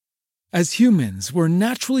As humans, we're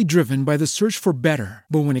naturally driven by the search for better.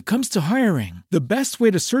 But when it comes to hiring, the best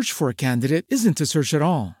way to search for a candidate isn't to search at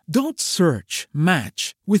all. Don't search,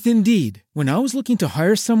 match with Indeed. When I was looking to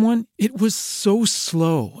hire someone, it was so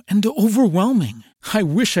slow and overwhelming. I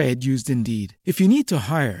wish I had used Indeed. If you need to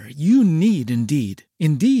hire, you need Indeed.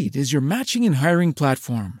 Indeed is your matching and hiring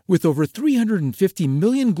platform with over 350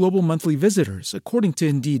 million global monthly visitors, according to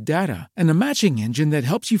Indeed data, and a matching engine that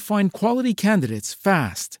helps you find quality candidates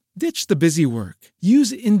fast. Ditch the busy work.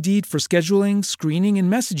 Use Indeed for scheduling, screening,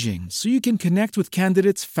 and messaging so you can connect with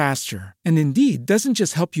candidates faster. And Indeed doesn't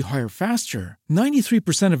just help you hire faster.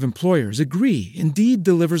 93% of employers agree Indeed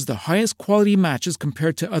delivers the highest quality matches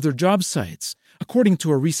compared to other job sites, according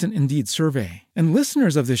to a recent Indeed survey. And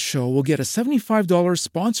listeners of this show will get a $75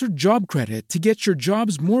 sponsored job credit to get your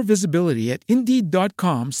jobs more visibility at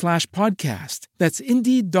Indeed.com/podcast. That's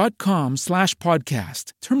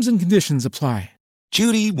Indeed.com/podcast. Terms and conditions apply.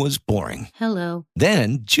 Judy was boring. Hello.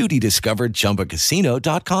 Then Judy discovered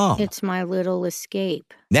ChumbaCasino.com. It's my little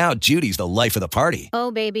escape. Now Judy's the life of the party. Oh,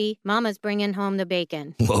 baby, mama's bringing home the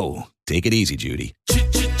bacon. Whoa, take it easy, Judy.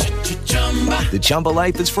 The Chumba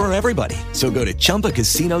life is for everybody. So go to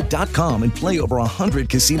ChumbaCasino.com and play over 100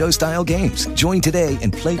 casino-style games. Join today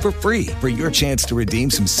and play for free for your chance to redeem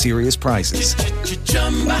some serious prizes.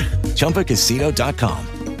 ChumbaCasino.com.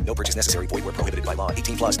 No purchase necessary. Void where prohibited by law.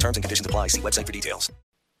 18 plus terms and conditions apply. See website for details.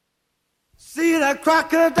 See that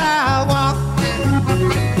crocodile walk,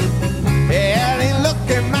 and he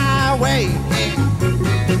looking my way,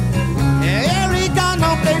 and he got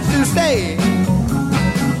no place to stay,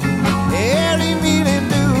 and he meaning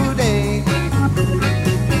today.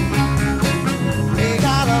 He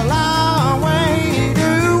got a long way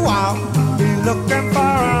to walk, he's looking for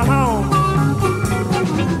a home.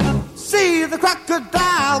 See the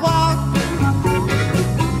crocodile walk,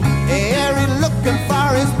 and he looking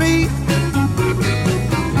for his beat.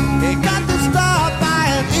 He got to stop by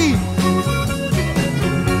and eat.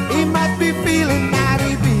 He must be feeling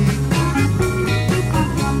mighty beat.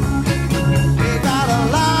 He got a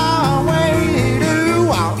long way to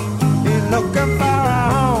walk. He's looking for a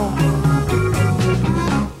home.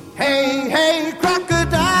 Hey, hey,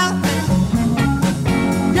 crocodile.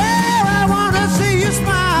 Yeah, I wanna see you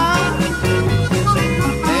smile.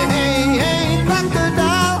 Hey, hey, hey,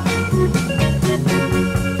 crocodile.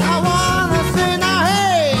 I wanna say now,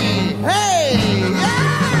 hey, hey, yeah.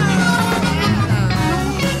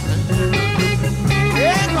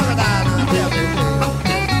 Yeah, crocodile, yeah, baby.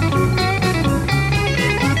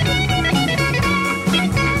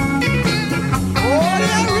 Oh,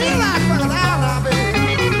 yeah, real life crocodile now, baby.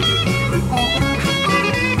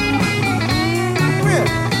 Yeah.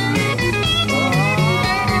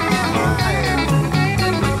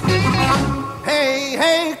 Hey,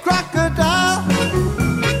 hey, crocodile.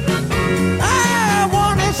 I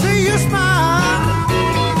wanna see you smile.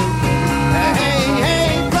 Hey,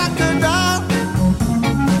 hey, crocodile.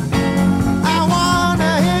 I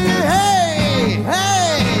wanna hear you. Hey,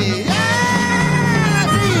 hey, yeah. I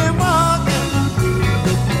see him walking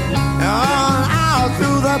on out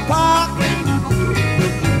through the park,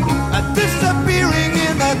 disappearing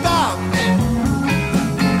in the dark.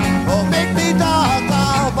 Oh, make me dog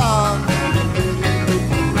all bark.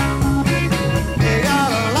 They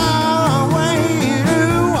got a long way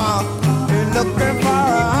to walk. They're looking for a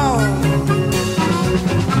home.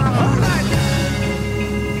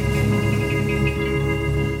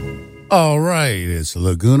 All right, it's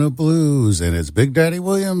Laguna Blues, and it's Big Daddy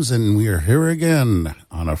Williams, and we are here again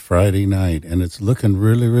on a Friday night, and it's looking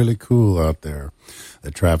really, really cool out there.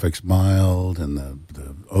 The traffic's mild, and the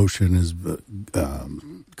ocean is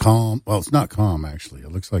calm. Well, it's not calm, actually.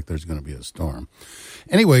 It looks like there's going to be a storm.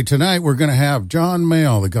 Anyway, tonight we're going to have John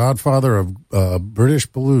Mayall, the godfather of British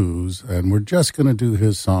blues, and we're just going to do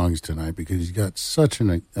his songs tonight because he's got such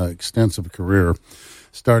an extensive career,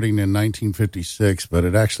 starting in 1956, but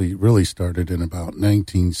it actually really started in about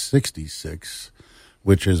 1966,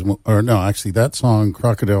 which is, or no, actually that song,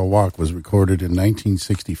 Crocodile Walk, was recorded in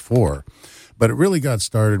 1964. But it really got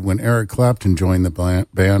started when Eric Clapton joined the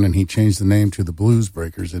band, and he changed the name to the Blues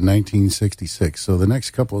Breakers in 1966. So the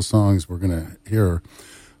next couple of songs we're going to hear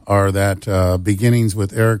are that Beginnings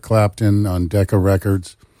with Eric Clapton on Decca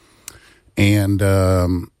Records. And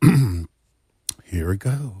here it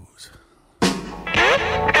goes.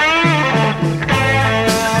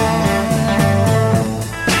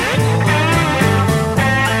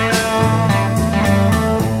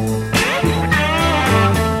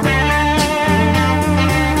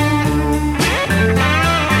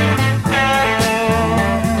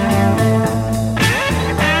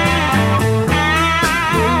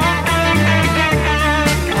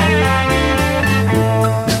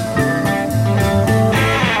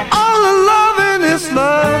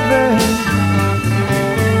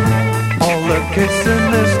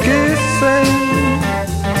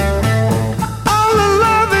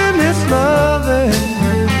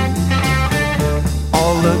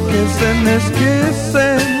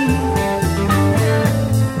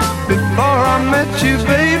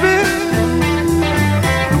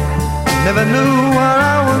 never knew what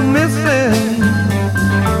I was missing.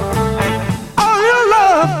 All your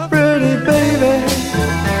love, pretty baby,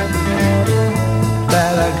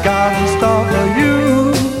 that I got in store for you.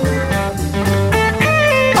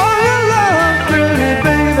 All your love, pretty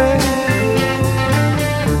baby,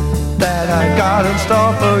 that I got in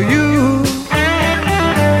store for you.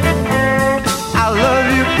 I love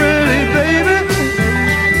you, pretty baby.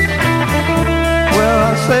 Well,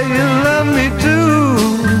 I say you love me too.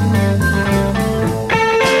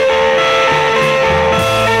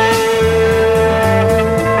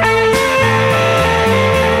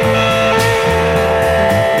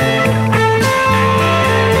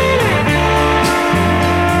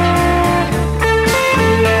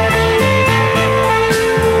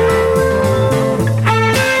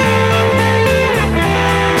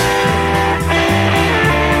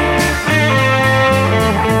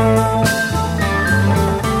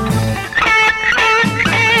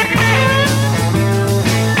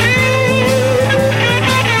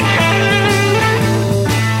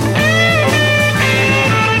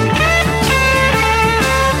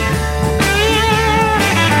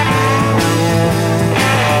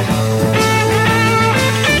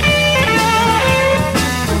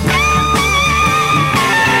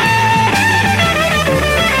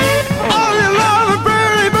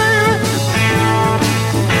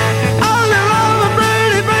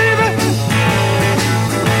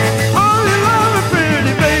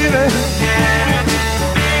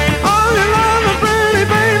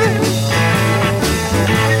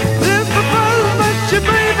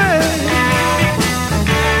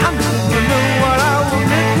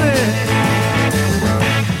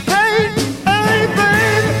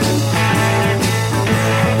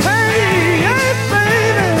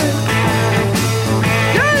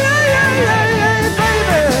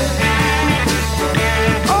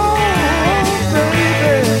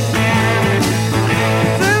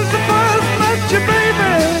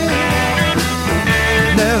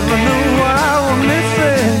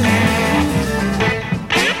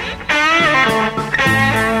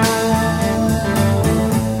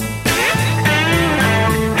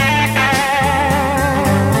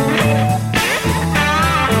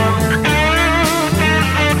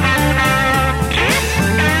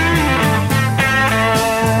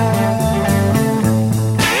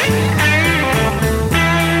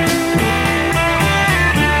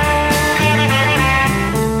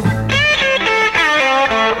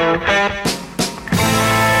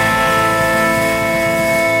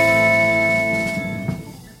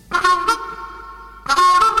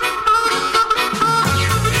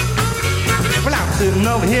 Sitting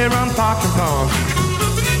over here on Parkin' Pond.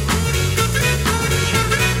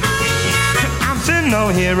 I'm sitting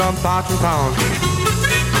over here on Parkin' Pond.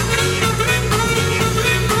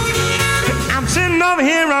 I'm sitting over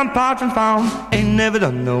here on Parkin' Pond. Ain't never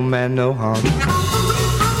done no man no harm.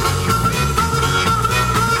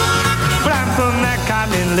 But I'm from that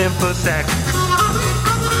cotton and live for sack.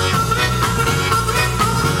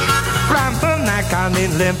 But I'm from that cotton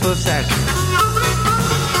and live for sack.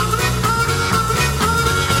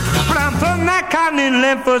 From that cotton and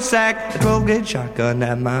limp for sack, a 12-gauge shotgun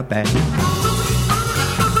at my back.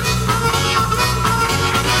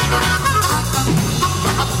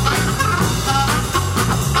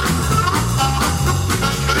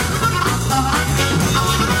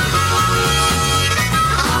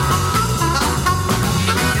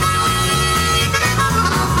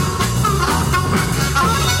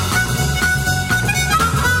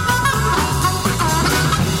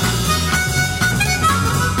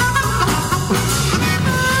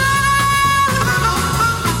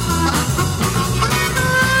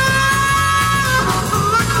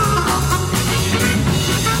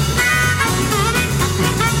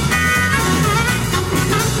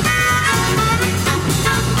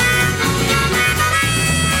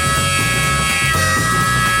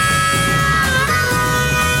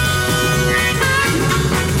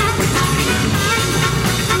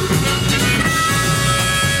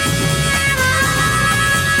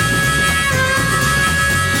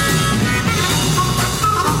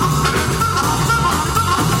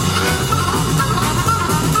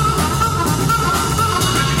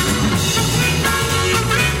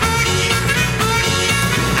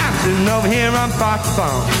 Over here on Parkin'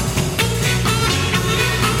 Pond.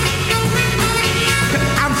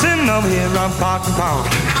 I'm sitting over here on Parkin' Pond.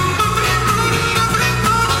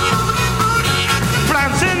 But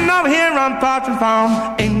I'm sitting over here on Parkin'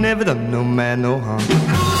 Pond. Ain't never done no man no harm.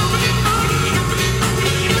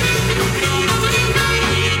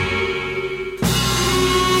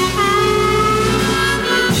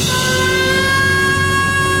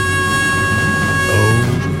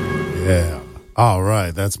 Oh, yeah.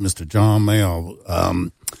 That's Mr. John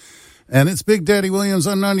Mayall. And it's Big Daddy Williams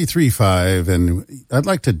on 93.5. And I'd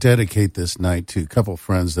like to dedicate this night to a couple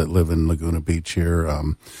friends that live in Laguna Beach here.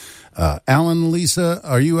 Alan and Lisa,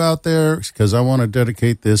 are you out there? Because I want to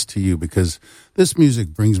dedicate this to you because this music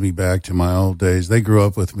brings me back to my old days. They grew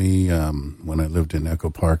up with me when I lived in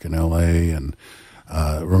Echo Park in L.A., and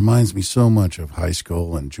it reminds me so much of high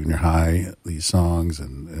school and junior high, these songs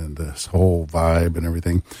and this whole vibe and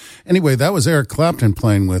everything. Anyway, that was Eric Clapton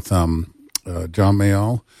playing with John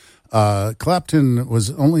Mayall. Clapton was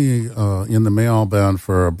only in the Mayall band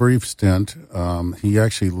for a brief stint. He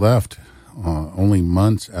actually left only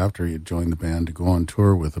months after he had joined the band to go on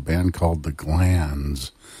tour with a band called The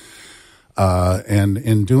Glands. And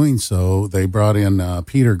in doing so, they brought in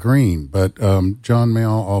Peter Green. But John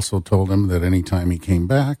Mayall also told him that anytime he came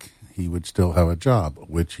back, he would still have a job,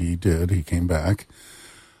 which he did. He came back.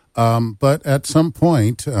 But at some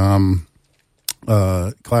point, Clapton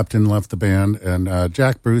left the band, and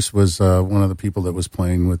Jack Bruce was one of the people that was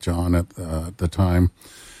playing with John at the time.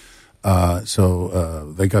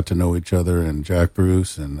 So they got to know each other, and Jack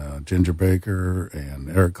Bruce and Ginger Baker and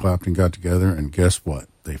Eric Clapton got together, and guess what?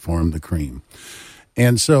 They formed the Cream.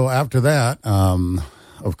 And so after that,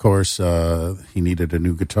 of course, he needed a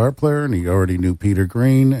new guitar player, and he already knew Peter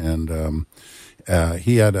Green, and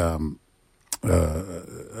he had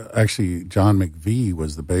actually John McVie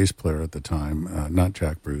was the bass player at the time, not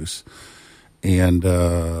Jack Bruce, and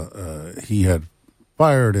he had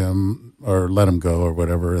fired him or let him go or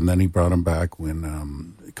whatever, and then he brought him back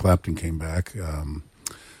when Clapton came back.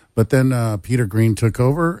 But then Peter Green took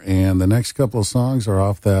over, and the next couple of songs are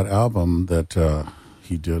off that album that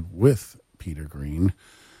he did with Peter Green.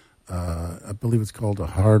 I believe it's called A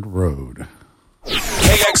Hard Road.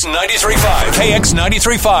 KX 93.5. KX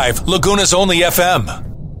 93.5, Laguna's only FM.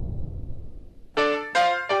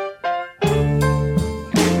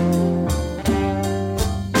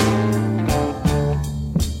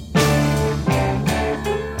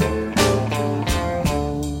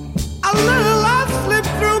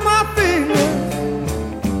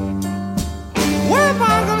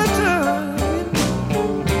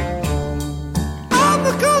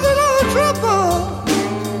 Trouble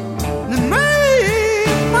that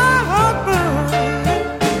made my heart burn.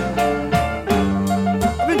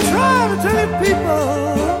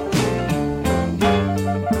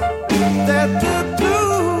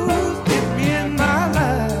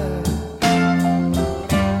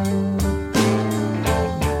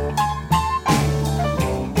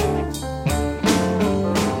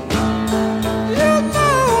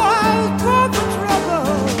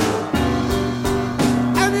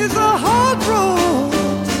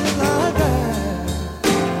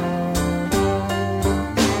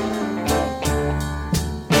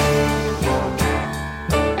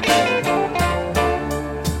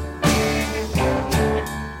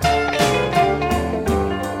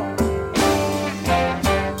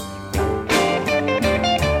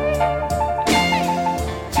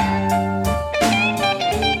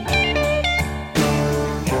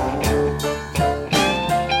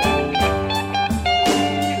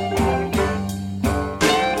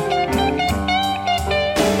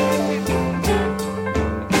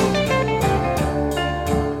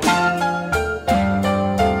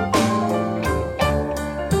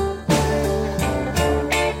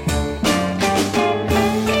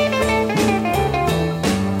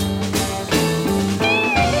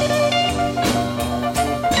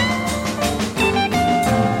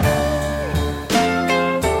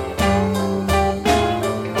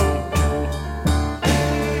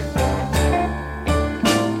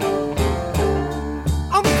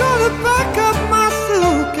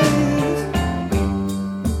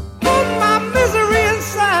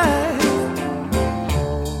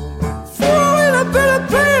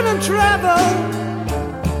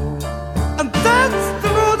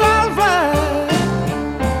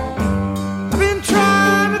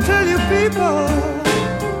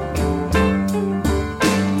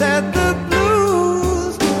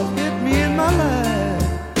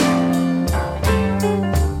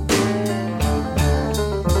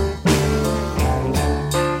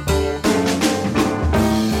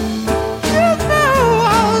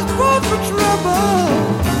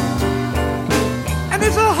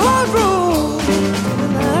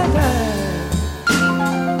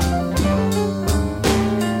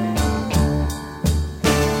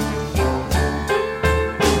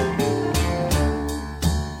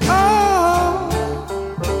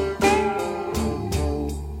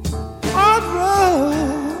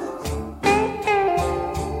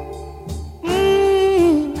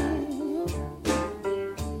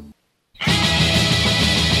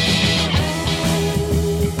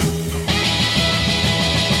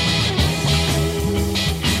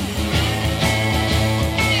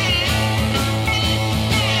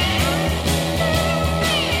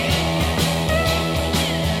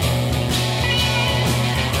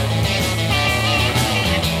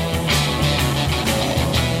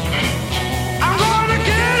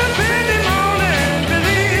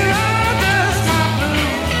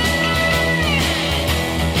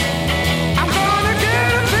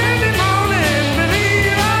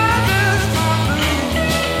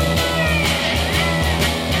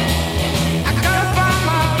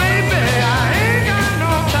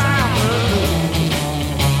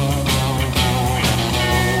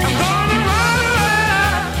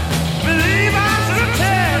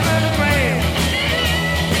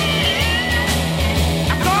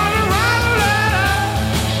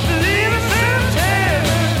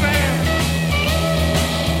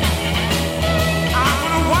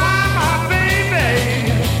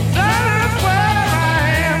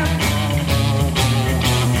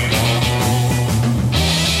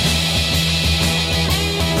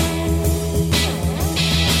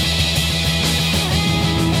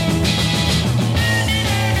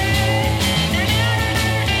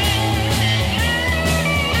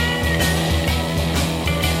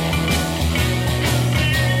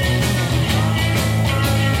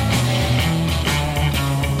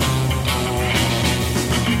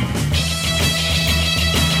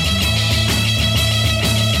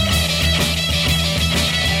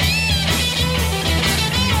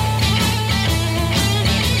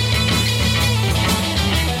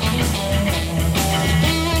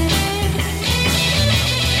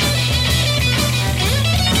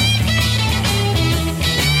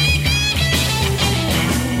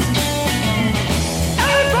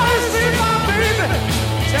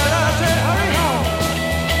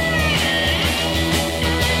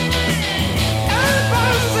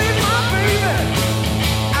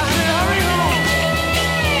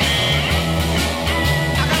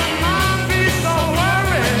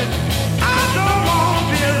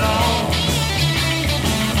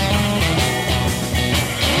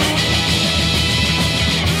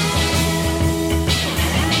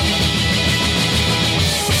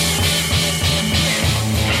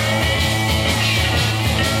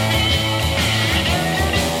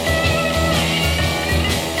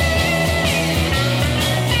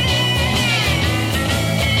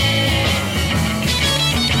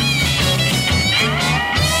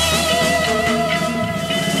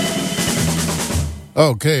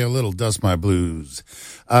 Okay, a little Dust My Blues.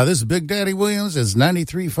 This is Big Daddy Williams. It's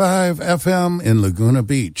 93.5 FM in Laguna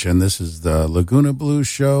Beach, and this is the Laguna Blues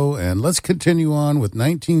Show. And let's continue on with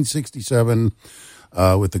 1967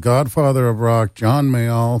 with the godfather of rock, John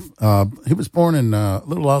Mayall. He was born in a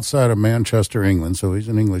little outside of Manchester, England, so he's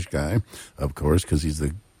an English guy, of course, because he's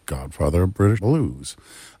the godfather of British blues.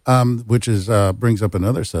 Which is brings up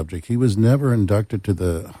another subject. He was never inducted to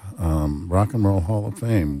the Rock and Roll Hall of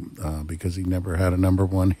Fame because he never had a number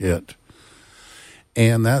one hit.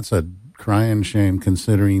 And that's a crying shame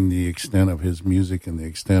considering the extent of his music and the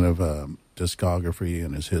extent of discography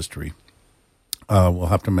and his history. We'll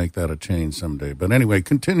have to make that a change someday. But anyway,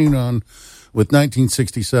 continuing on with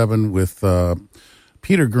 1967 with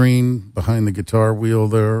Peter Green behind the guitar wheel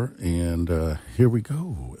there, and here we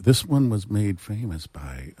go. This one was made famous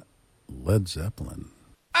by Led Zeppelin.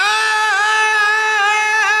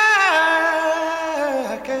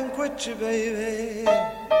 I can't quit you, baby.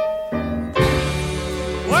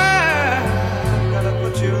 Well, I'm gonna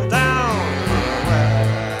put you down.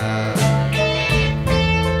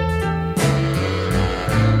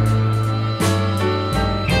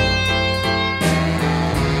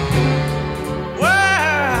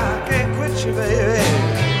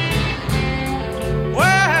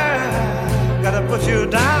 Put you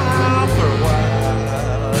down for a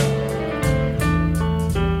while.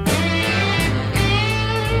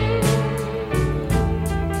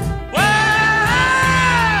 Well,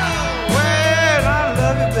 I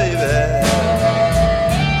love you, baby.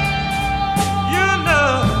 You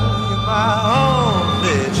know you're my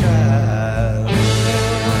only child.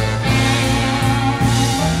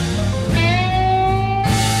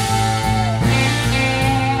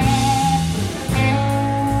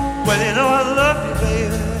 Well, you know I love you,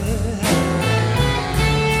 baby.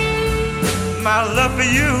 My love for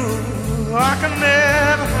you, I can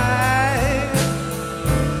never hide.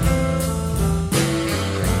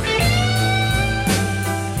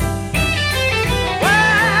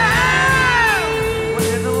 Well,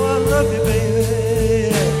 you know I love you,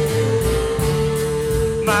 baby.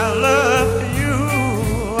 My love for you,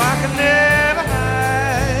 I can never hide.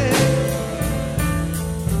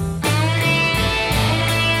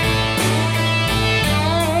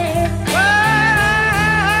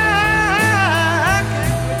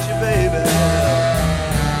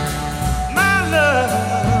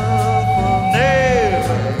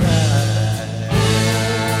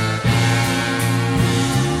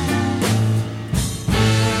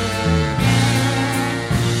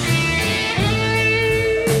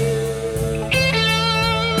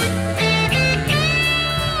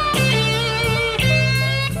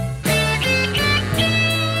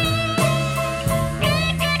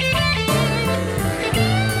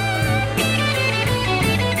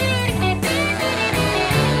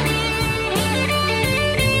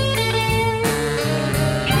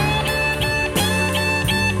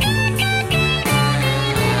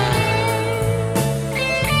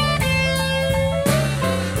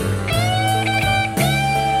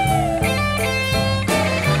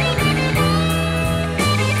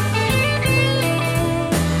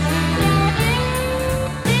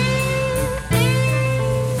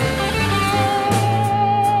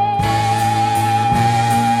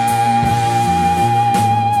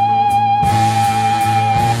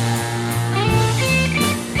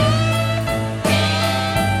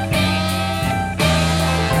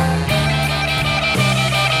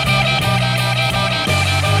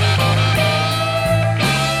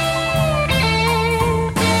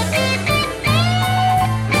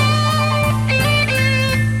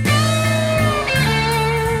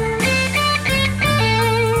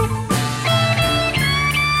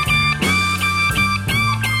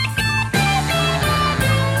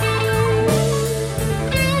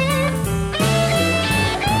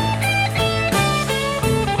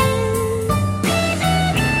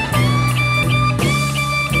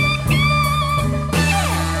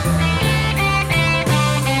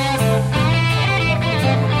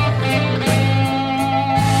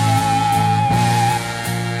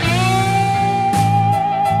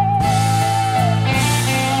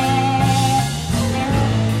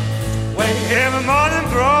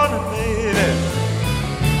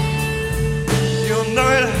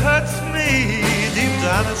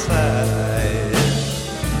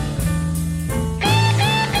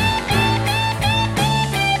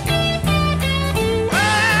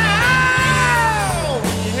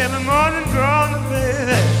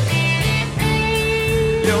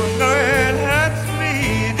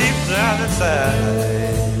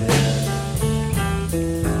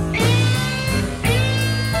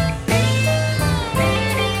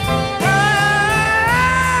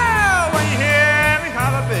 When you hear me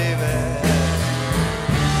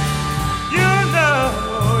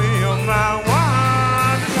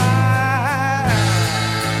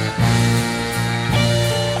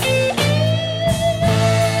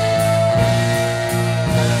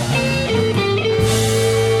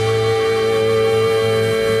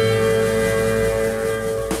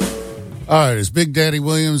All right, it's Big Daddy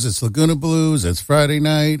Williams. It's Laguna Blues. It's Friday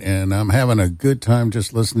night, and I'm having a good time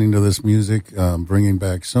just listening to this music, bringing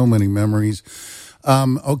back so many memories.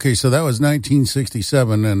 Okay, so that was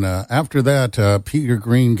 1967, and after that, Peter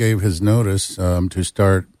Green gave his notice to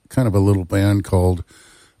start kind of a little band called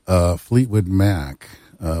Fleetwood Mac,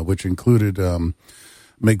 which included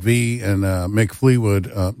McVie and Mick Fleetwood.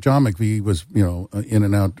 John McVie was, in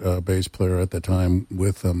and out bass player at the time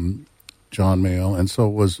with John Mayall, and so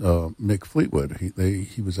was Mick Fleetwood.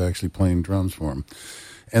 He was actually playing drums for him.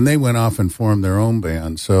 And they went off and formed their own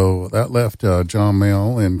band. So that left John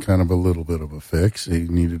Mayall in kind of a little bit of a fix. He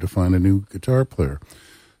needed to find a new guitar player.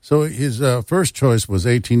 So his first choice was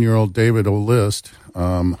 18-year-old David O'List,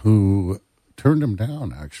 who turned him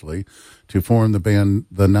down, actually, to form the band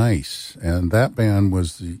The Nice. And that band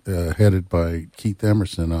was headed by Keith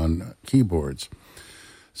Emerson on keyboards.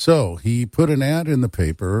 So he put an ad in the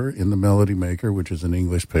paper, in the Melody Maker, which is an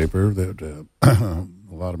English paper that a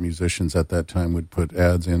lot of musicians at that time would put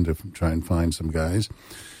ads in to try and find some guys.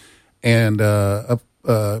 And a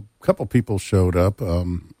couple people showed up,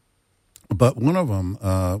 but one of them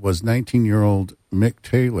was 19-year-old Mick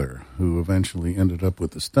Taylor, who eventually ended up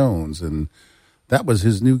with the Stones, and that was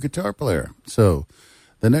his new guitar player. So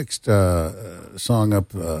the next song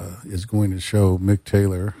up is going to show Mick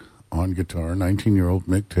Taylor on guitar, 19-year-old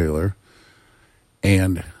Mick Taylor,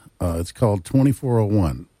 and it's called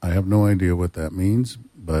 2401. I have no idea what that means,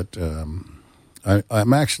 but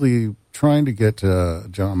I'm actually trying to get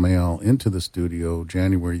John Mayall into the studio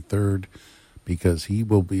January 3rd because he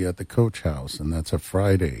will be at the Coach House, and that's a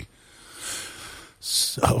Friday.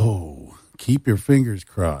 So keep your fingers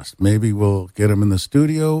crossed. Maybe we'll get him in the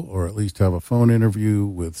studio or at least have a phone interview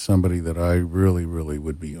with somebody that I really, really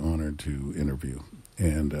would be honored to interview.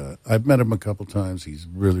 And I've met him a couple times. He's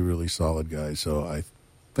really, really solid guy. So I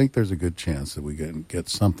think there's a good chance that we get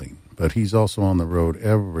something. But he's also on the road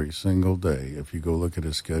every single day. If you go look at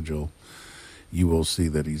his schedule, you will see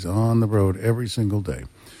that he's on the road every single day.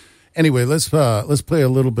 Anyway, let's play a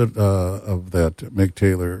little bit of that Mick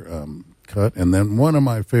Taylor cut. And then one of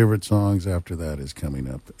my favorite songs after that is coming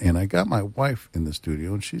up. And I got my wife in the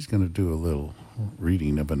studio, and she's going to do a little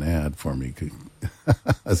reading of an ad for me.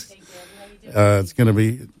 It's gonna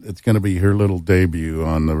be her little debut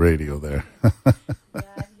on the radio there. Yeah, I'm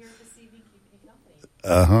here this evening keeping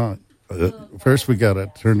you company. First, we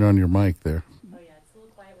gotta turn on your mic there. Oh yeah, it's a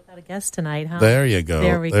little quiet without a guest tonight, huh? There you go.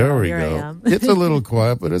 There we go. It's a little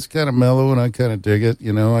quiet, but it's kind of mellow, and I kind of dig it.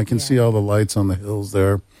 I can see all the lights on the hills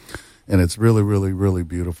there, and it's really, really, really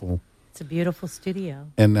beautiful. It's a beautiful studio.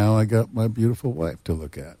 And now I got my beautiful wife to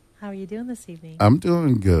look at. How are you doing this evening? I'm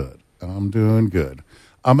doing good.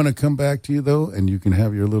 I'm going to come back to you, though, and you can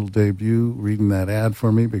have your little debut reading that ad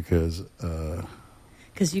for me because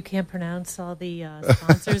you can't pronounce all the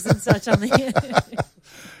sponsors and such on the...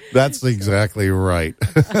 That's exactly right.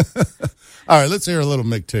 All right, let's hear a little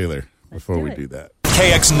Mick Taylor before we do that.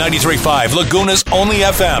 KX 93.5, Laguna's only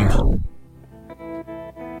FM.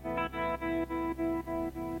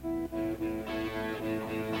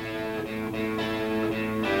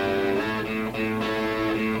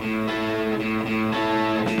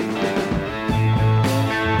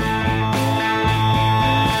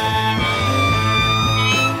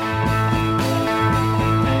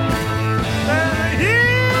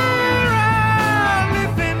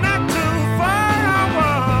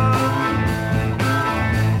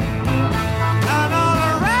 And all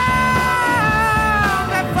around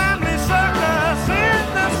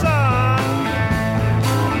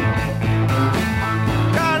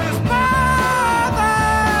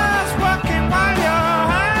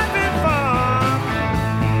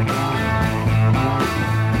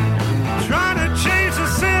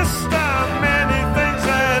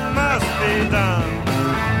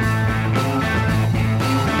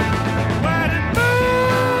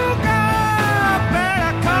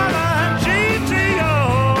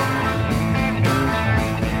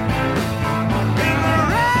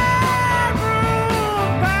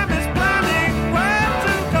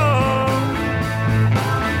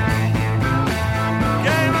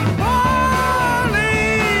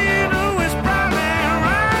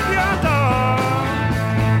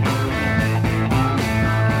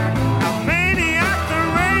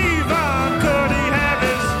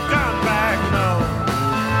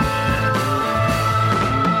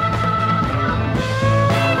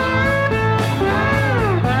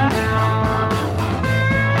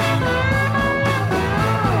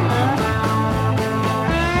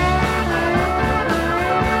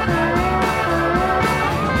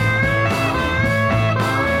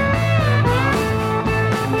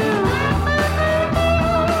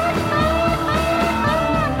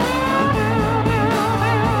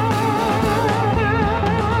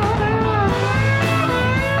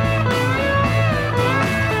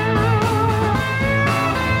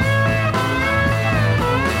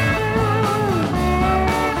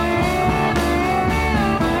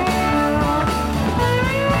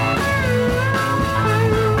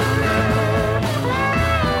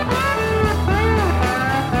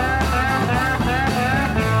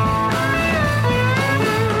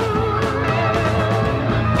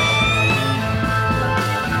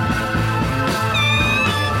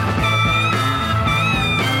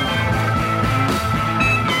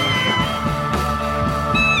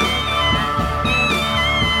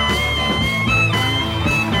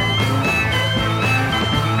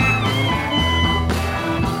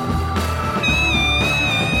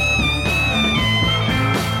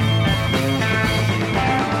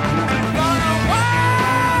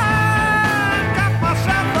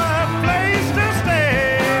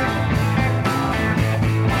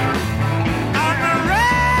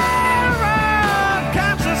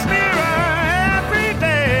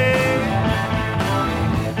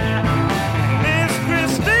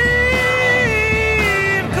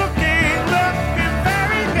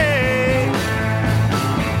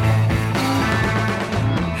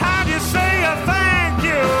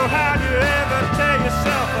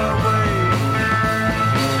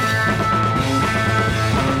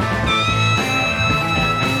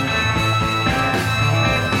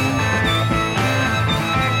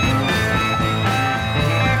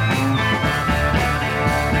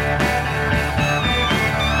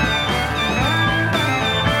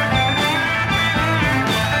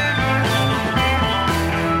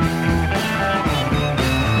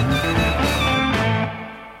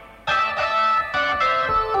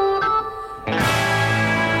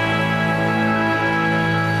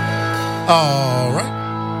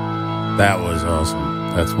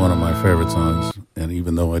That's one of my favorite songs, and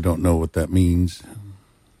even though I don't know what that means,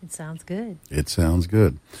 It sounds good. it sounds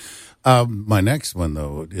good. My next one,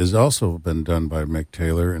 though, has also been done by Mick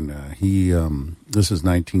Taylor, and this is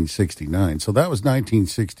 1969. So that was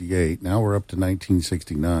 1968. Now we're up to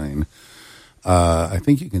 1969. I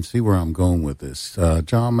think you can see where I'm going with this.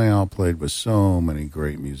 John Mayall played with so many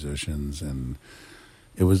great musicians, and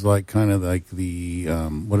it was like kind of like the,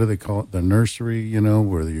 what do they call it? The nursery, you know,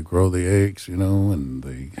 where you grow the eggs, you know, and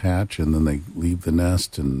they hatch, and then they leave the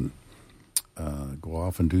nest and go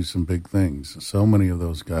off and do some big things. So many of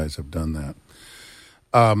those guys have done that.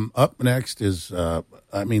 Up next is,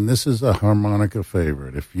 this is a harmonica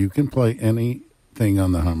favorite. If you can play anything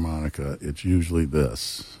on the harmonica, it's usually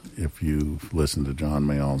this, if you listen to John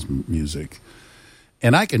Mayall's music.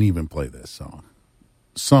 And I can even play this song,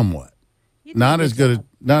 somewhat. Not as good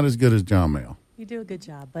as John Mayall. You do a good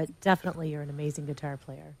job, but definitely you're an amazing guitar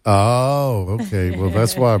player. Oh, okay. Well,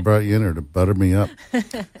 that's why I brought you in here, to butter me up.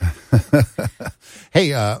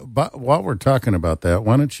 Hey, but while we're talking about that,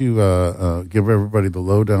 why don't you give everybody the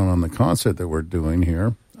lowdown on the concert that we're doing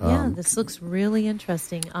here? This looks really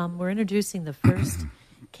interesting. We're introducing the first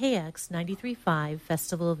KX 93.5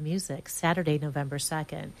 Festival of Music, Saturday, November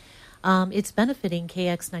 2nd. It's benefiting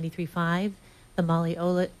KX 93.5, the Molly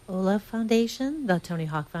Ola Foundation, the Tony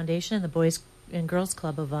Hawk Foundation, and the Boys and Girls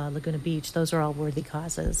Club of Laguna Beach. Those are all worthy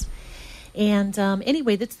causes. And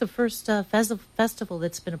anyway, that's the first festival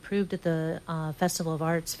that's been approved at the Festival of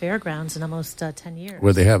Arts Fairgrounds in almost 10 years.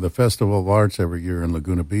 Where they have the Festival of Arts every year in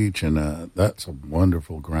Laguna Beach, and that's a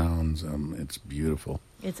wonderful grounds. It's beautiful.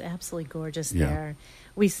 It's absolutely gorgeous there.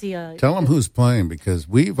 We see Tell them who's playing, because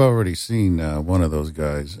we've already seen one of those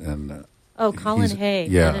guys. And Colin Hay,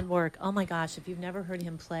 yeah. Men at Work. Oh my gosh, if you've never heard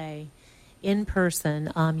him play in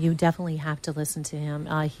person, you definitely have to listen to him.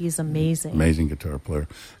 He's amazing. Amazing guitar player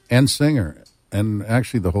and singer. And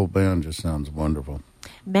actually the whole band just sounds wonderful.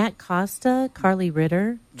 Matt Costa, Carly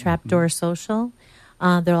Ritter, Trapdoor Social,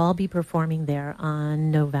 they'll all be performing there on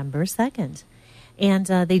November 2nd. And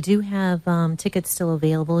they do have tickets still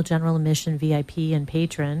available, general admission, VIP, and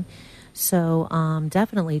patron. So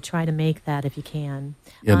definitely try to make that if you can.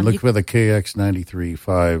 Yeah, look for the KX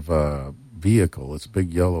 93.5 vehicle. It's a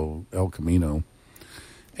big yellow El Camino.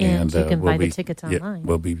 And you can buy the tickets online.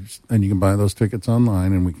 And you can buy those tickets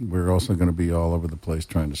online, and we're also going to be all over the place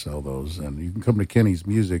trying to sell those. And you can come to Kenny's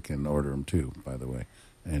Music and order them too, by the way.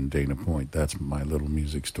 And Dana Point, that's my little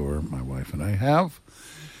music store my wife and I have.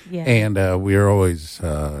 Yeah. And we are always,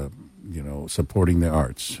 supporting the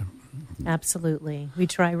arts. Absolutely. We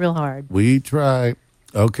try real hard. We try.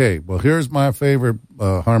 Okay, well, here's my favorite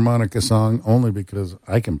harmonica song, only because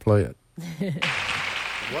I can play it.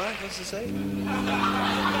 What? What's it say?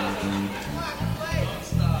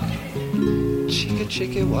 Chicka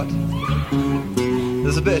chicka what?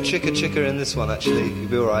 There's a bit of chicka chicka in this one, actually. You'll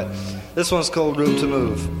be all right. This one's called Room to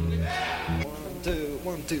Move.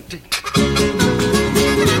 1, 2, 3.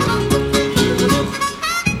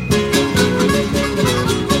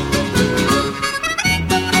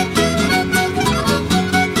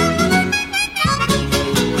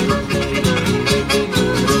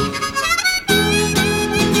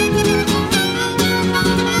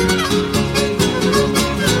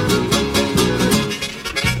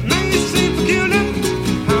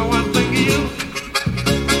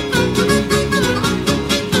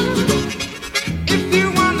 If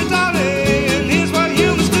you want me, darling,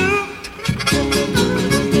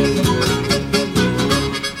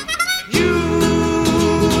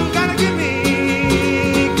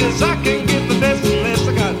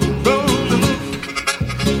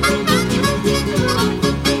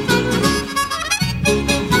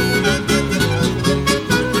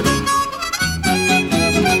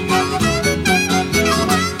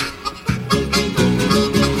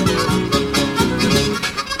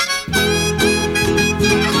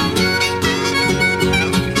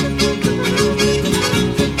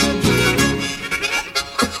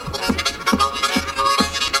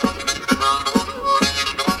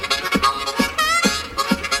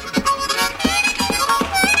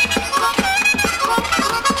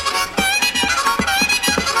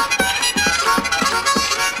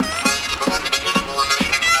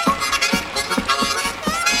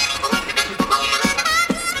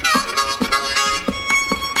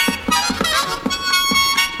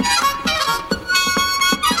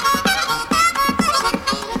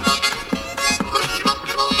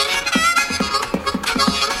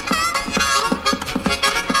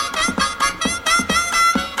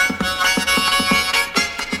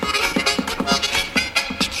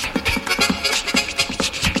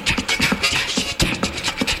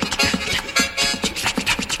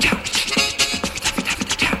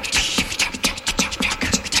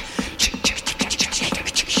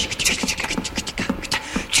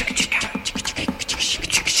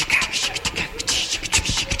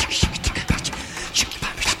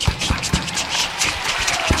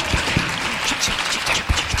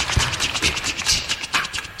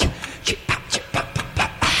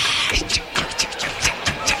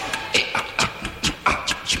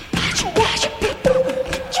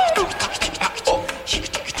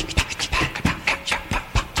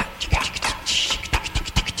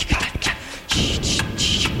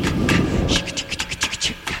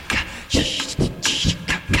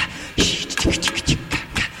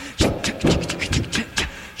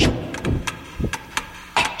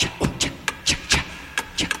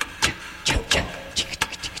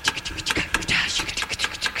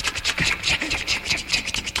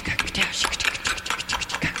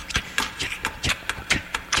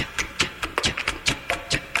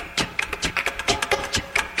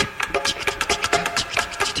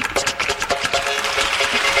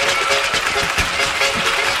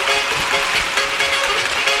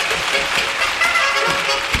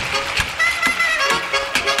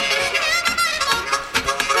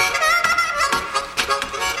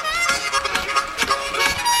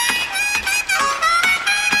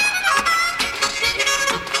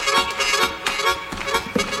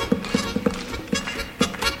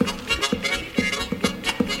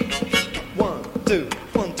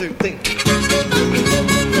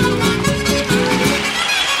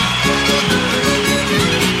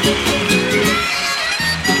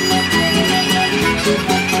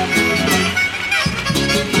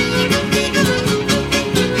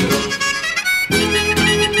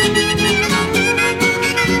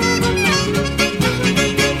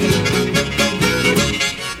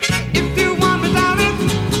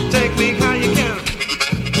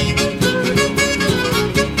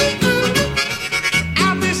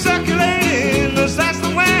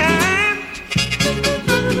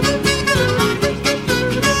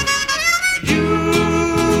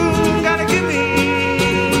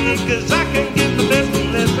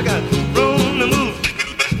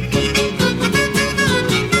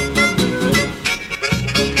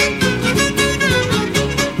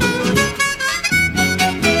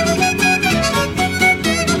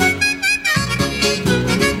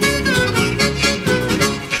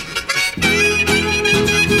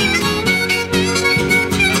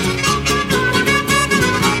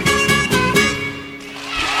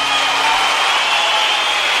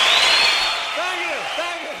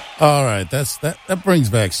 All right, that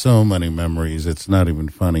brings back so many memories. It's not even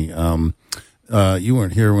funny. You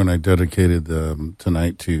weren't here when I dedicated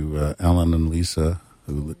tonight to Alan and Lisa,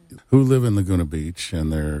 who live in Laguna Beach,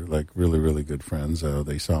 and they're like really, really good friends.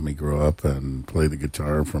 They saw me grow up and play the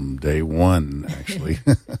guitar from day one, actually.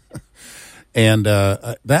 And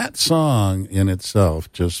that song in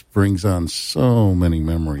itself just brings on so many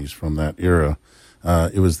memories from that era.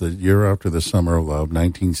 It was the year after the Summer of Love,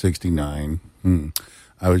 1969.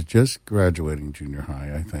 I was just graduating junior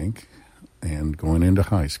high, I think, and going into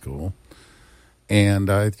high school.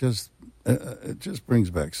 And it just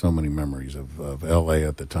brings back so many memories of L.A.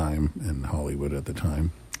 at the time and Hollywood at the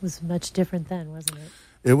time. It was much different then, wasn't it?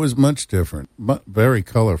 It was much different, but very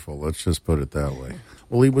colorful, let's just put it that way.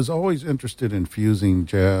 Well, he was always interested in fusing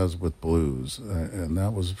jazz with blues, and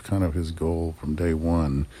that was kind of his goal from day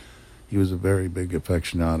one. He was a very big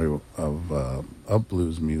aficionado of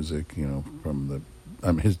blues music, from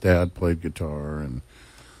his dad played guitar, and,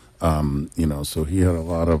 so he had a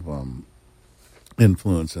lot of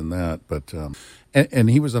influence in that, but and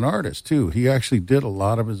he was an artist too. He actually did a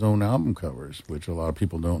lot of his own album covers, which a lot of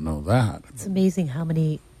people don't know that. It's amazing how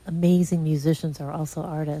many amazing musicians are also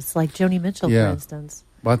artists, like Joni Mitchell, for instance.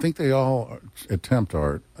 Well, I think they all attempt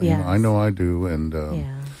art. Yes. I know I do, and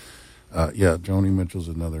Joni Mitchell's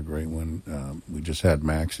another great one. We just had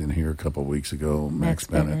Max in here a couple of weeks ago, Max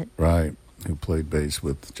Bennett, right, who played bass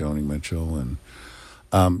with Joni Mitchell, and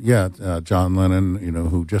John Lennon,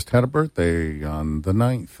 who just had a birthday on the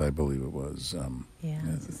 9th, I believe it was.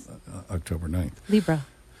 October 9th. Libra.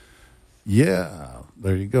 Yeah,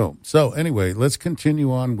 there you go. So anyway, let's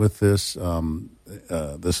continue on with this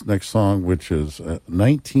this next song, which is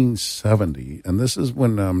 1970. And this is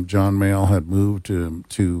when John Mayall had moved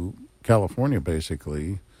to California,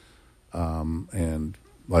 basically. And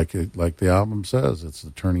like the album says, it's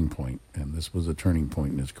the turning point. And this was a turning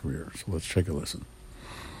point in his career. So let's take a listen.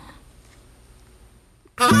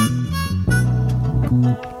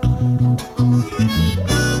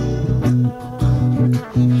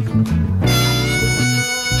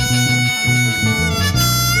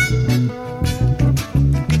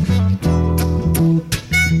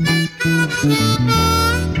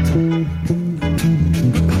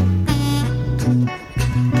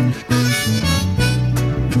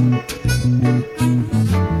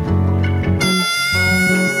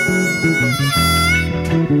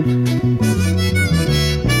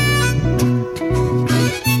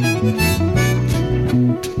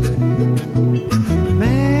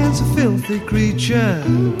 Creature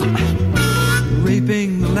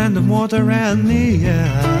raping the land and water and the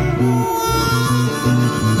air.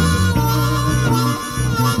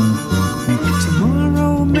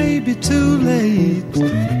 Tomorrow may be too late.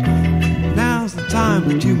 Now's the time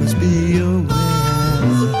that you must be aware.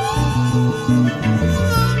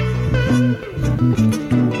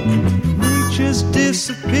 Nature's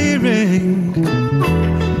disappearing.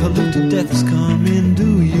 Polluted death is coming.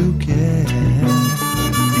 Do you care?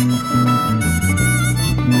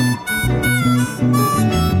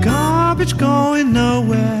 Garbage going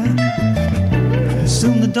nowhere.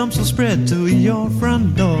 Soon the dumps will spread to your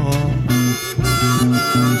front door.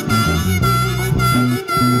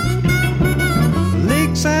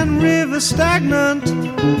 Lakes and rivers stagnant.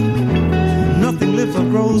 Nothing lives or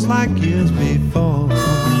grows like years before.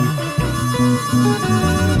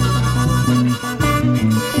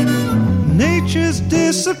 Nature's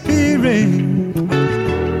disappearing.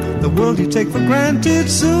 The world you take for granted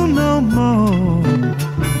soon no more.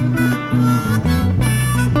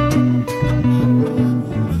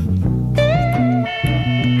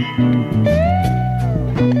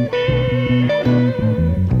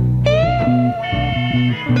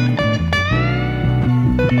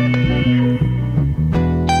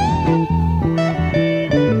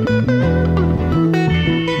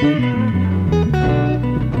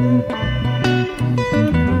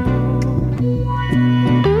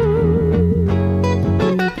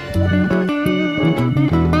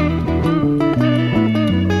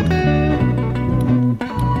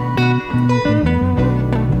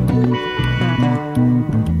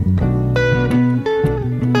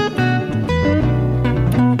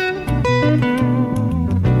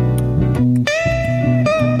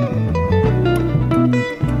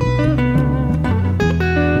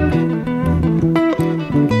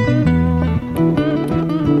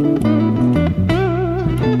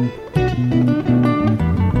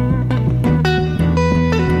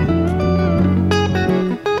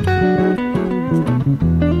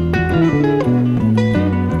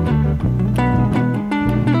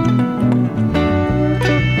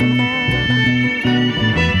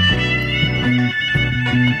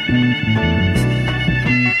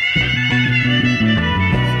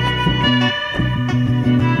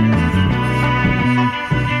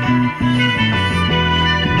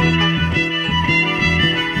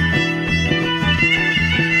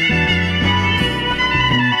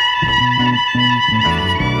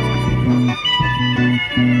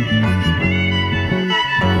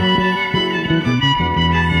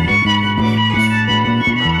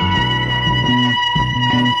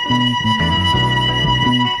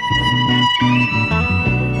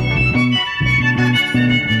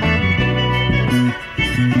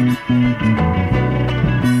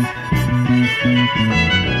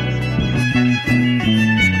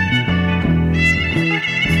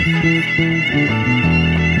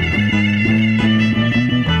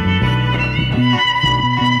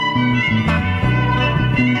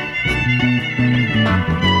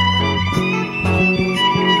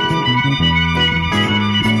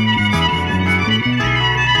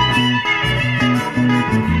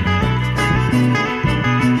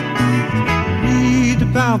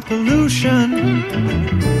 About pollution,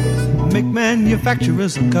 make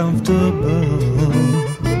manufacturers uncomfortable.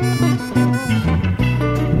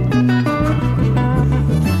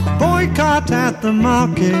 Boycott at the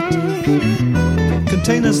market,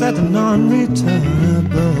 containers that are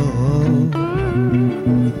non-returnable.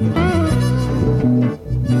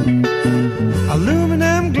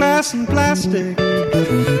 Aluminum, glass and plastic,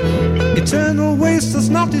 eternal waste that's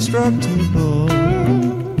not destructible.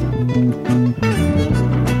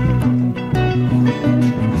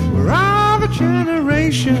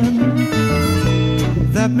 Generation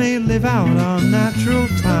that may live out our natural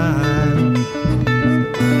time,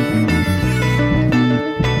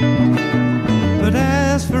 but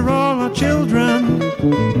as for all our children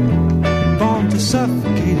born to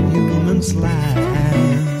suffocate a human slime,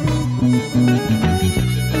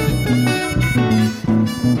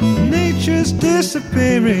 nature's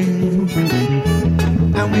disappearing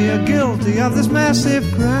and we are guilty of this massive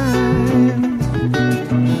crime.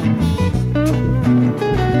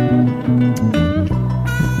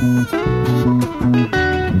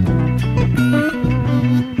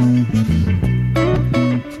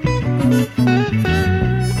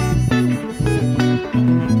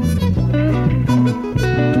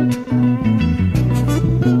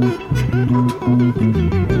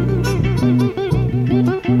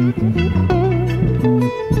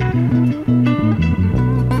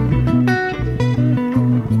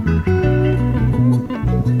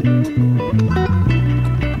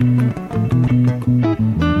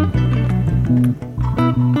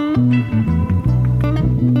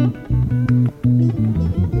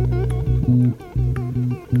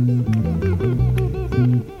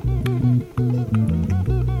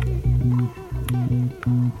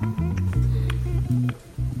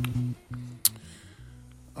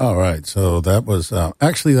 All right, so that was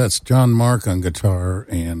actually that's John Mark on guitar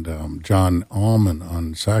and John Allman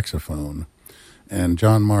on saxophone. And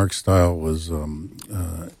John Mark's style was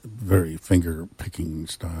very finger-picking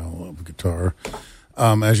style of guitar.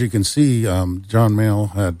 As you can see, John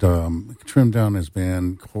Mayall had trimmed down his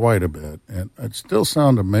band quite a bit. And it still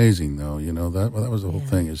sounded amazing, though. You know, that was the whole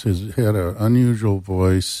thing. He had an unusual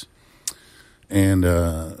voice, and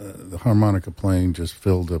the harmonica playing just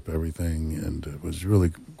filled up everything. And it was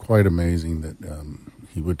really quite amazing that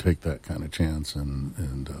he would take that kind of chance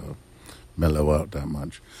and mellow out that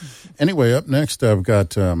much. Anyway, up next I've got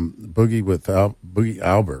Boogie with Boogie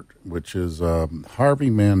Albert, which is Harvey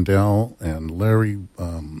Mandel and Larry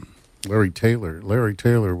Taylor. Larry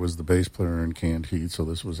Taylor was the bass player in Canned Heat, so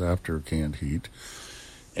this was after Canned Heat.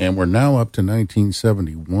 And we're now up to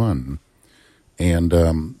 1971. And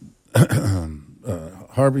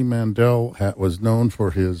Harvey Mandel was known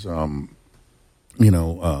for his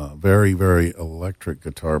very, very electric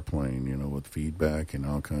guitar playing, with feedback and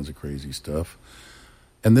all kinds of crazy stuff.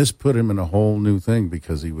 And this put him in a whole new thing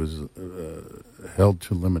because he was held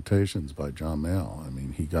to limitations by John Mayall. I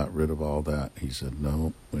mean, he got rid of all that. He said,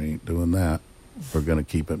 no, we ain't doing that. We're going to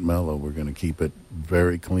keep it mellow. We're going to keep it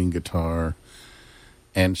very clean guitar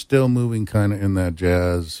and still moving kind of in that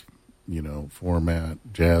jazz, format,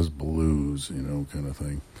 jazz blues, kind of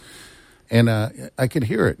thing. And I could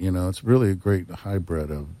hear it, it's really a great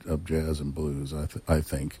hybrid of jazz and blues, I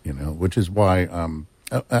think, which is why I'm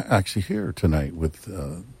actually here tonight with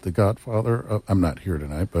the Godfather. I'm not here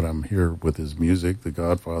tonight, but I'm here with his music, the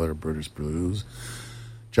Godfather of British Blues,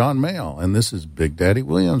 John Mayall. And this is Big Daddy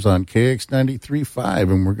Williams on KX 93.5,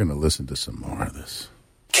 and we're going to listen to some more of this.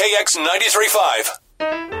 KX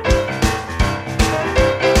 93.5.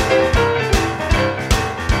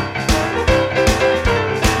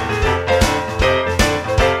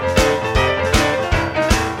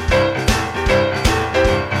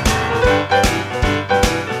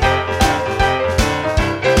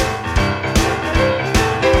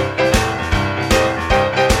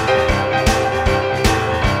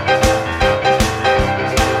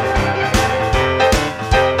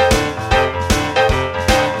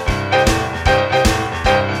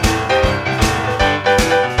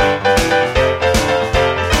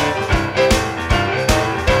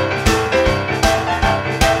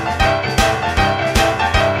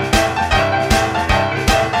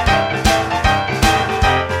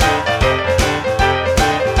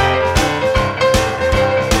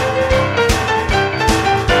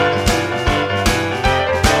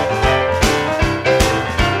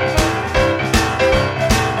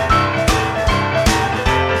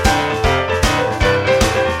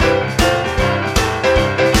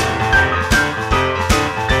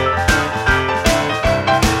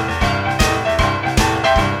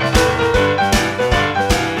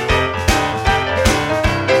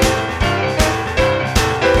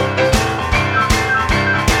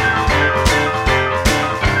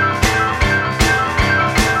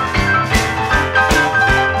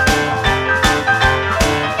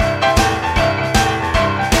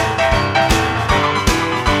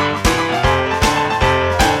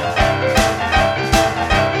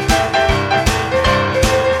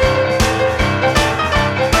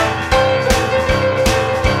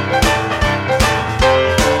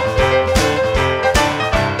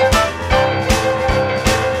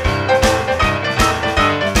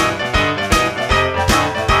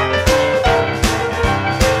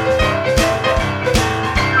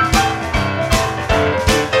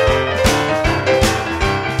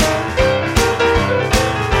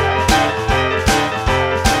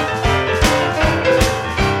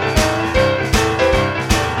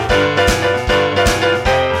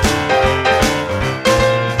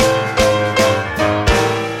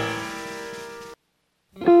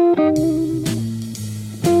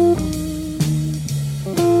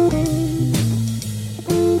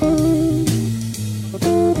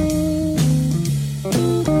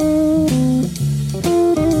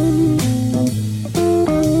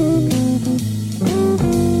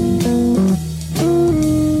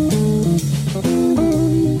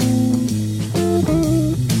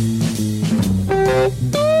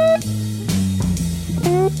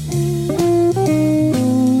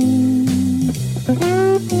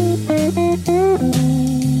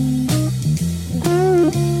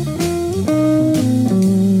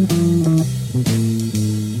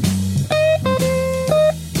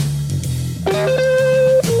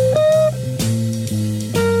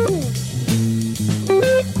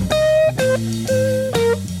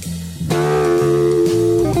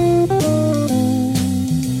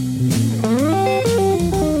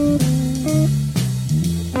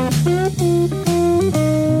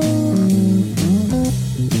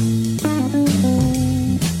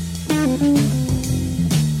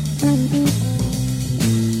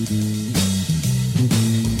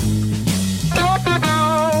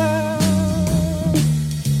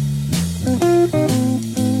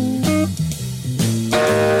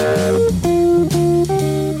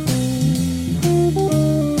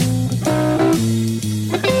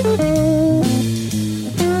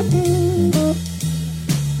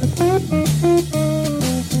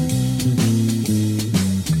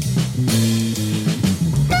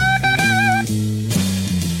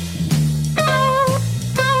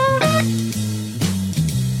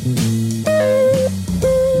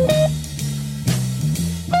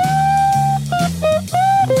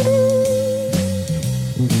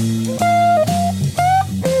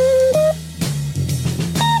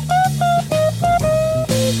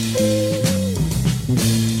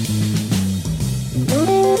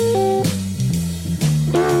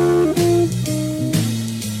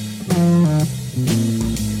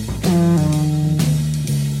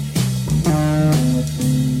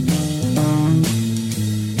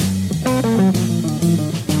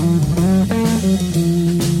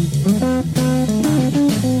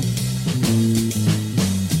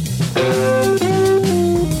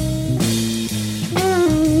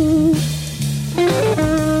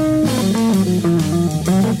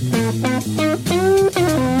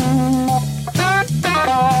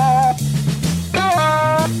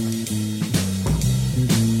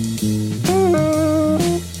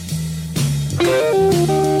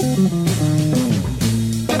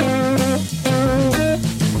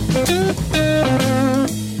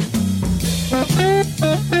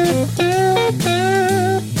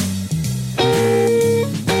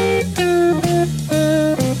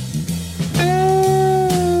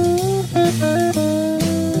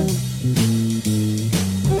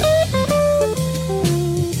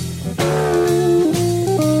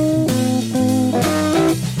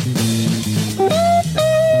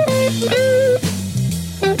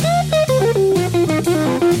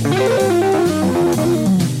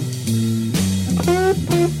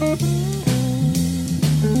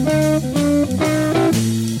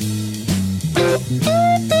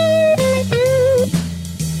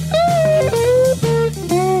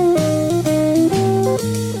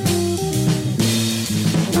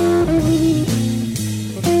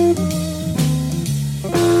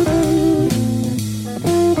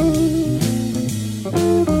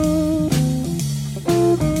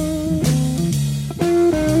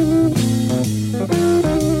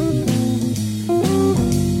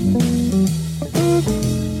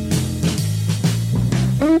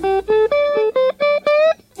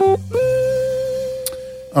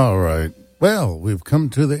 come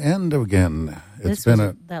to the end again.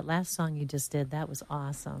 That last song you just did, that was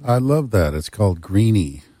awesome. I love that. It's called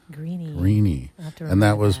Greenie. Greenie. And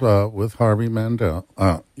that was with Harvey Mandel.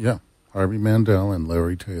 Harvey Mandel and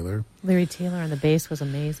Larry Taylor. Larry Taylor on the bass was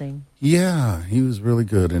amazing. Yeah, he was really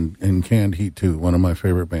good in Canned Heat, too, one of my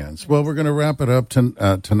favorite bands. Well, we're going to wrap it up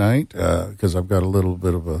tonight because I've got a little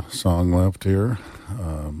bit of a song left here.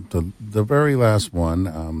 The very last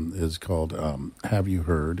one is called Have You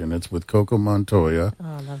Heard? And it's with Coco Montoya. Oh,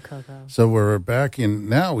 I love Coco. So we're back in,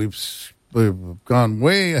 now we've gone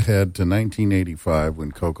way ahead to 1985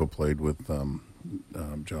 when Coco played with John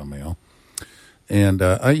Mayall. And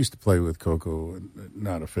I used to play with Coco,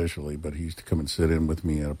 not officially, but he used to come and sit in with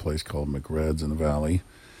me at a place called McRed's in the Valley.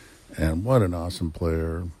 And what an awesome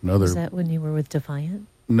player. Was that when you were with Defiant?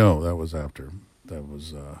 No, that was after. That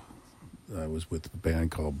was I was with a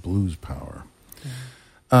band called Blues Power.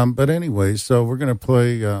 Yeah. But anyway, so we're going to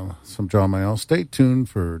play some John Mayall. Stay tuned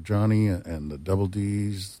for Johnny and the Double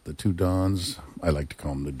Ds, the two Dons. I like to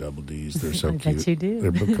call them the Double Ds. They're so cute. Bet you do.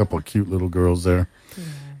 They're a couple of cute little girls there. Yeah.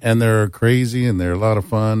 And they're crazy, and they're a lot of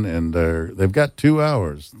fun, and they've got 2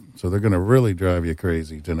 hours, so they're going to really drive you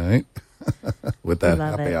crazy tonight with that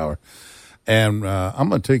happy hour. And I'm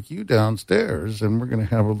going to take you downstairs, and we're going to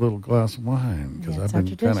have a little glass of wine, because I've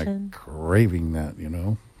been kind of craving that,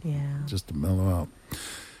 just to mellow out.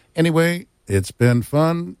 Anyway, it's been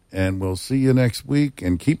fun, and we'll see you next week,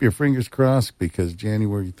 and keep your fingers crossed, because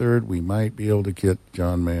January 3rd, we might be able to get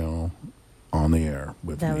John Mayall on the air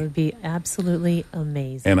with me. That would be absolutely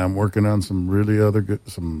amazing. And I'm working on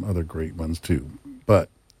some other great ones too. But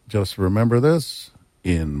just remember this: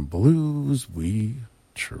 in blues we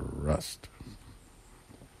trust.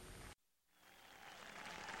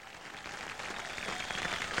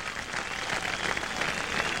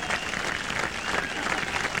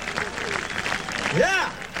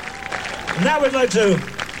 Yeah. Now we'd like to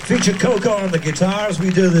feature Coco on the guitars. We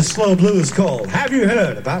do this slow blues called Have You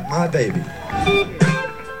Heard About My Baby?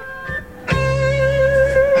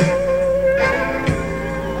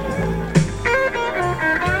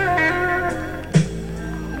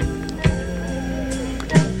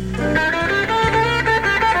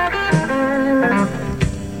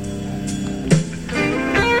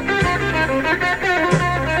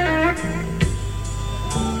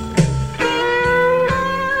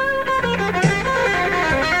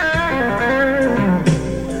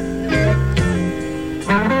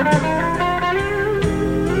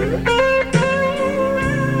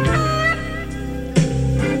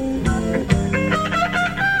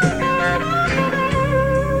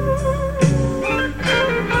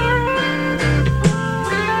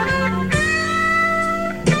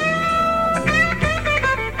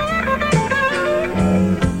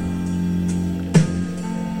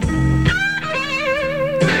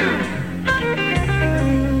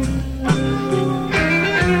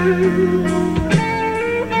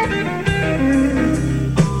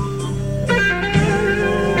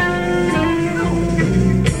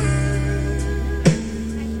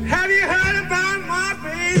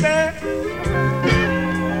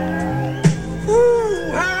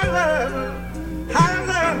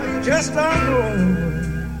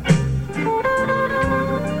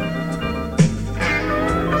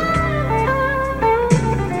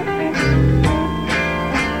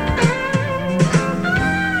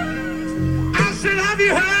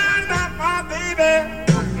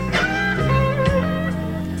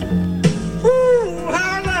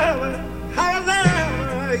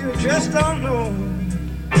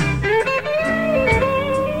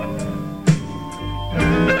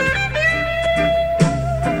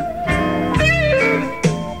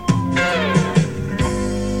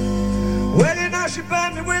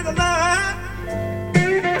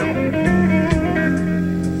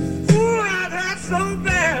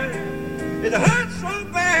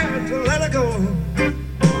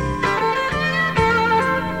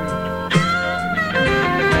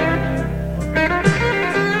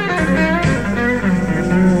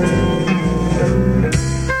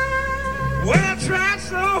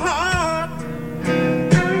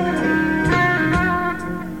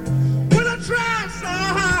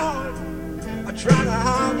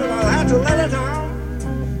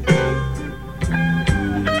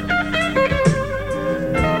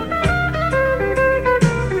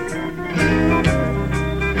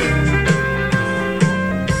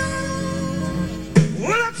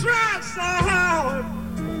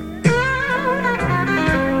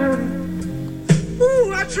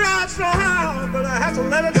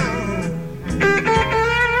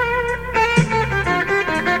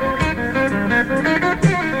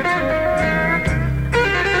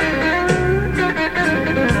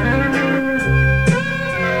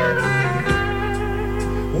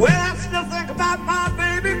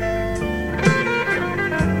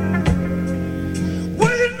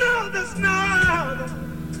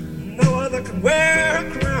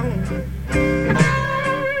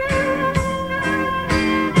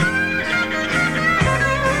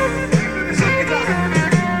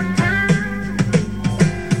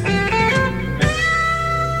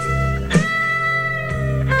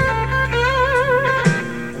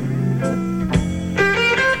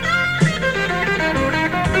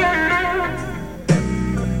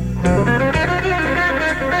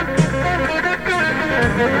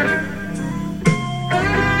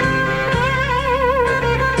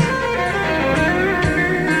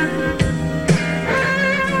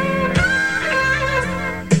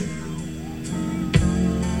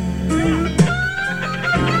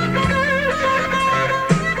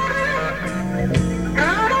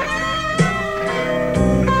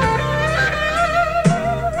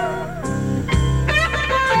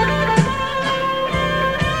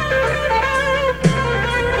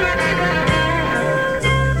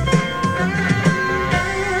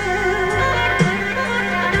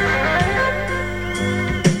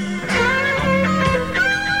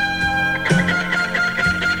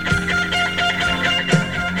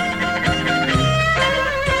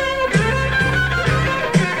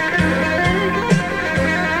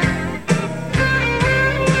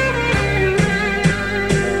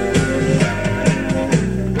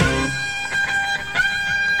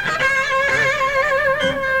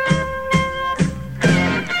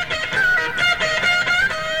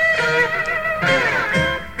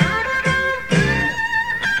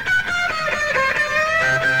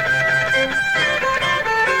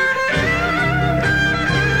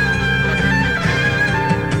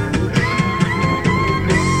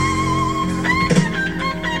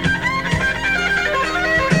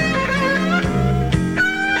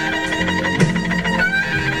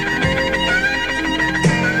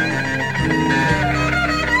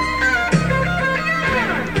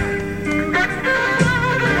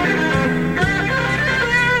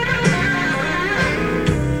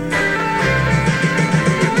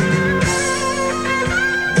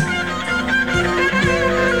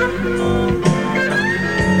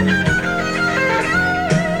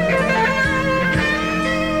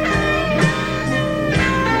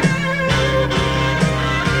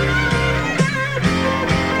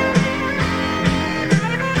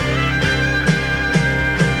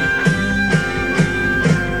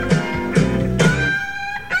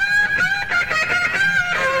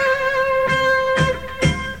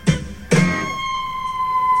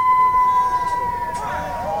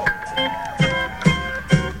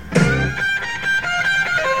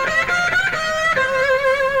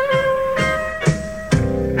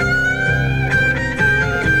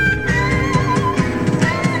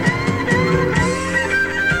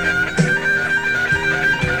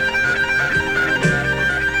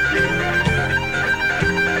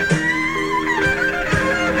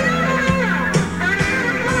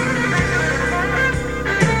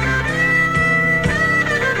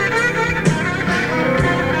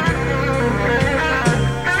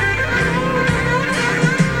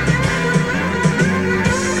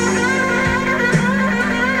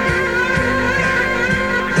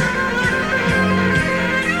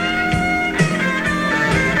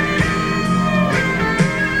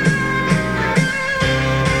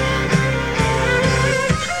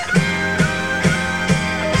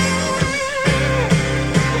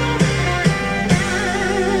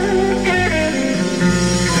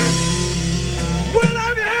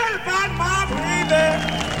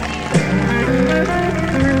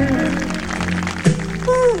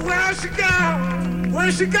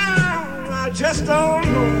 where she gone? I just don't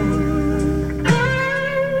know.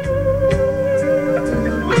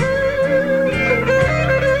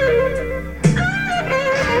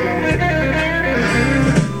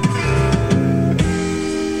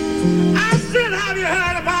 I said, have you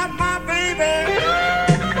heard about my baby?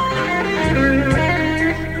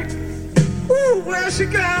 Ooh, where she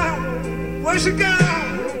gone? Where she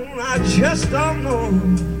gone? I just don't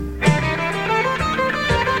know.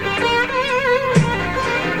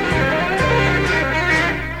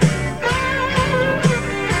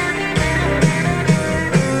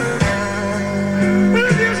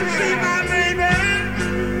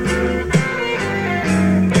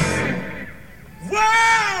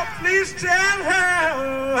 Tell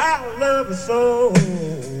her I love her so.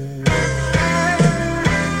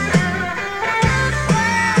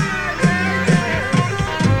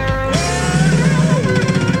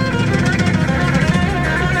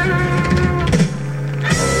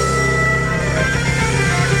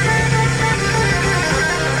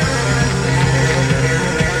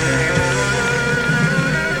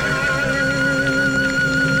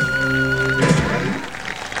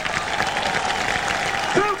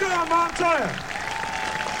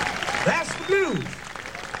 That's the blues.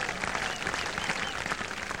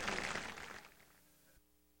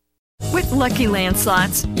 With Lucky Land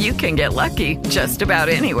Slots, you can get lucky just about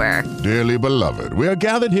anywhere. Dearly beloved, we are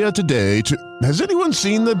gathered here today to... Has anyone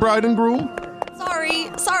seen the bride and groom?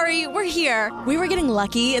 Sorry, we're here. We were getting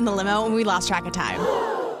lucky in the limo and we lost track of time.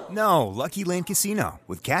 No, Lucky Land Casino,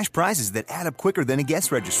 with cash prizes that add up quicker than a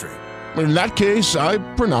guest registry. In that case, I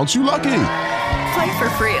pronounce you lucky. Play for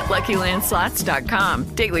free at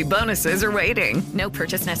LuckyLandSlots.com. Daily bonuses are waiting. No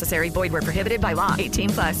purchase necessary. Void where prohibited by law.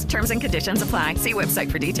 18+. Terms and conditions apply. See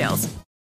website for details.